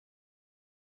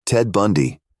Ted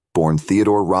Bundy, born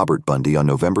Theodore Robert Bundy on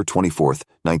November 24,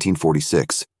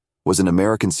 1946, was an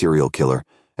American serial killer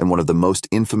and one of the most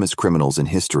infamous criminals in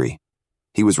history.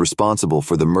 He was responsible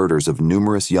for the murders of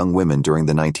numerous young women during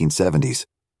the 1970s.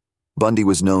 Bundy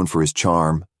was known for his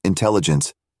charm,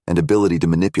 intelligence, and ability to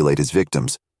manipulate his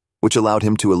victims, which allowed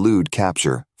him to elude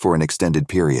capture for an extended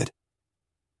period.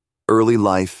 Early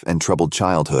life and troubled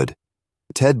childhood.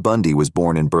 Ted Bundy was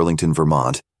born in Burlington,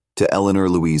 Vermont, to Eleanor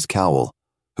Louise Cowell,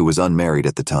 who was unmarried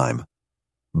at the time.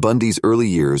 Bundy's early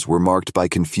years were marked by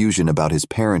confusion about his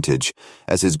parentage,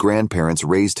 as his grandparents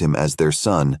raised him as their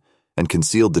son and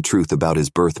concealed the truth about his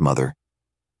birth mother.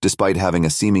 Despite having a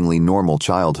seemingly normal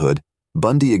childhood,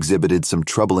 Bundy exhibited some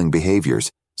troubling behaviors,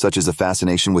 such as a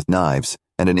fascination with knives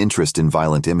and an interest in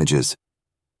violent images.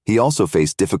 He also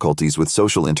faced difficulties with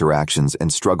social interactions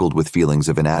and struggled with feelings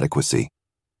of inadequacy.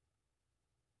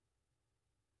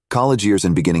 College years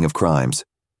and beginning of crimes.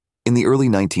 In the early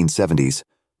 1970s,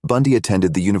 Bundy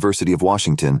attended the University of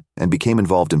Washington and became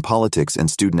involved in politics and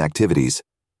student activities.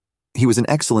 He was an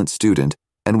excellent student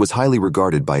and was highly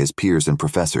regarded by his peers and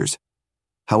professors.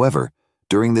 However,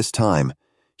 during this time,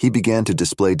 he began to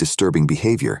display disturbing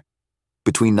behavior.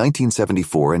 Between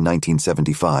 1974 and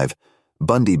 1975,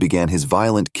 Bundy began his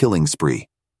violent killing spree.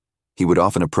 He would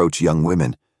often approach young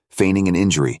women, feigning an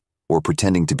injury or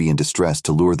pretending to be in distress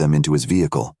to lure them into his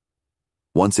vehicle.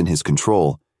 Once in his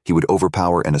control, he would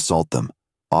overpower and assault them,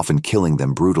 often killing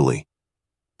them brutally.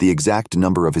 The exact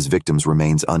number of his victims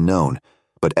remains unknown,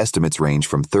 but estimates range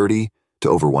from 30 to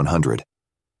over 100.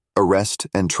 Arrest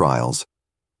and trials.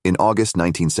 In August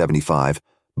 1975,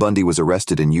 Bundy was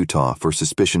arrested in Utah for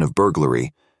suspicion of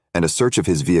burglary, and a search of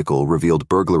his vehicle revealed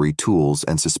burglary tools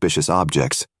and suspicious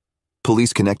objects.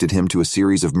 Police connected him to a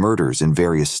series of murders in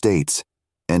various states,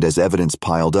 and as evidence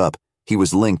piled up, he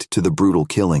was linked to the brutal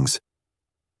killings.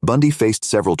 Bundy faced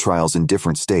several trials in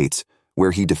different states,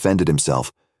 where he defended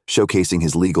himself, showcasing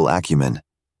his legal acumen.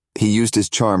 He used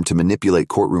his charm to manipulate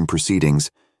courtroom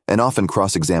proceedings and often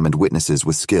cross-examined witnesses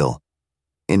with skill.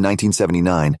 In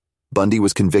 1979, Bundy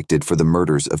was convicted for the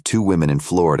murders of 2 women in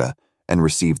Florida and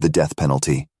received the death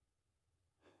penalty.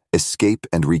 Escape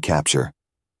and recapture.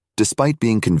 Despite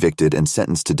being convicted and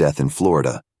sentenced to death in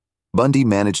Florida, Bundy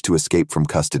managed to escape from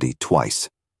custody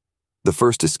twice. The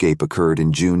first escape occurred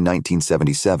in June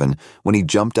 1977 when he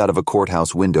jumped out of a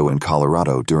courthouse window in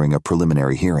Colorado during a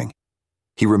preliminary hearing.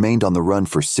 He remained on the run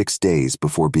for 6 days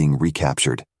before being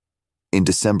recaptured. In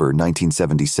December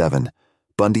 1977,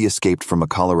 Bundy escaped from a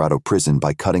Colorado prison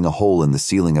by cutting a hole in the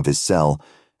ceiling of his cell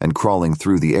and crawling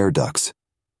through the air ducts.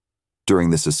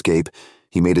 During this escape,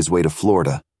 he made his way to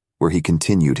Florida, where he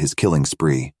continued his killing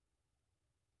spree.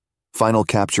 Final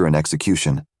capture and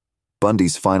execution.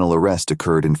 Bundy's final arrest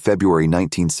occurred in February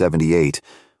 1978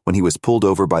 when he was pulled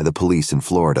over by the police in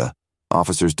Florida.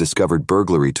 Officers discovered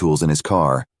burglary tools in his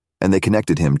car, and they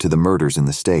connected him to the murders in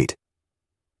the state.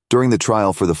 During the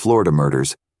trial for the Florida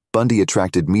murders, Bundy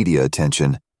attracted media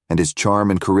attention, and his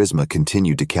charm and charisma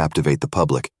continued to captivate the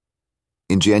public.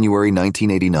 In January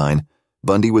 1989,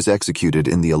 Bundy was executed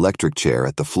in the electric chair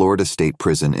at the Florida State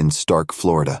Prison in Stark,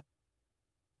 Florida.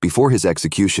 Before his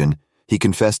execution, he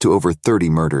confessed to over 30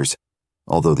 murders,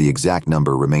 although the exact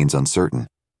number remains uncertain.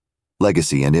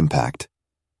 Legacy and impact.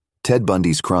 Ted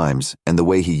Bundy's crimes and the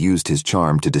way he used his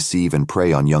charm to deceive and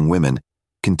prey on young women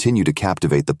continue to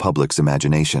captivate the public's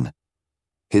imagination.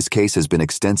 His case has been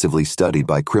extensively studied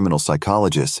by criminal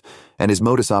psychologists, and his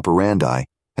modus operandi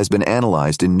has been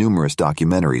analyzed in numerous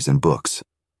documentaries and books.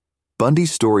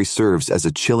 Bundy's story serves as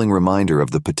a chilling reminder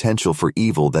of the potential for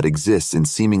evil that exists in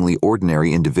seemingly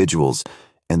ordinary individuals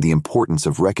and the importance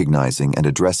of recognizing and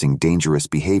addressing dangerous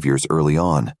behaviors early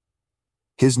on.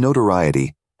 His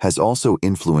notoriety has also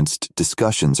influenced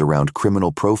discussions around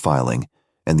criminal profiling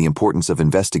and the importance of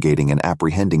investigating and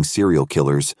apprehending serial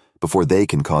killers before they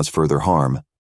can cause further harm.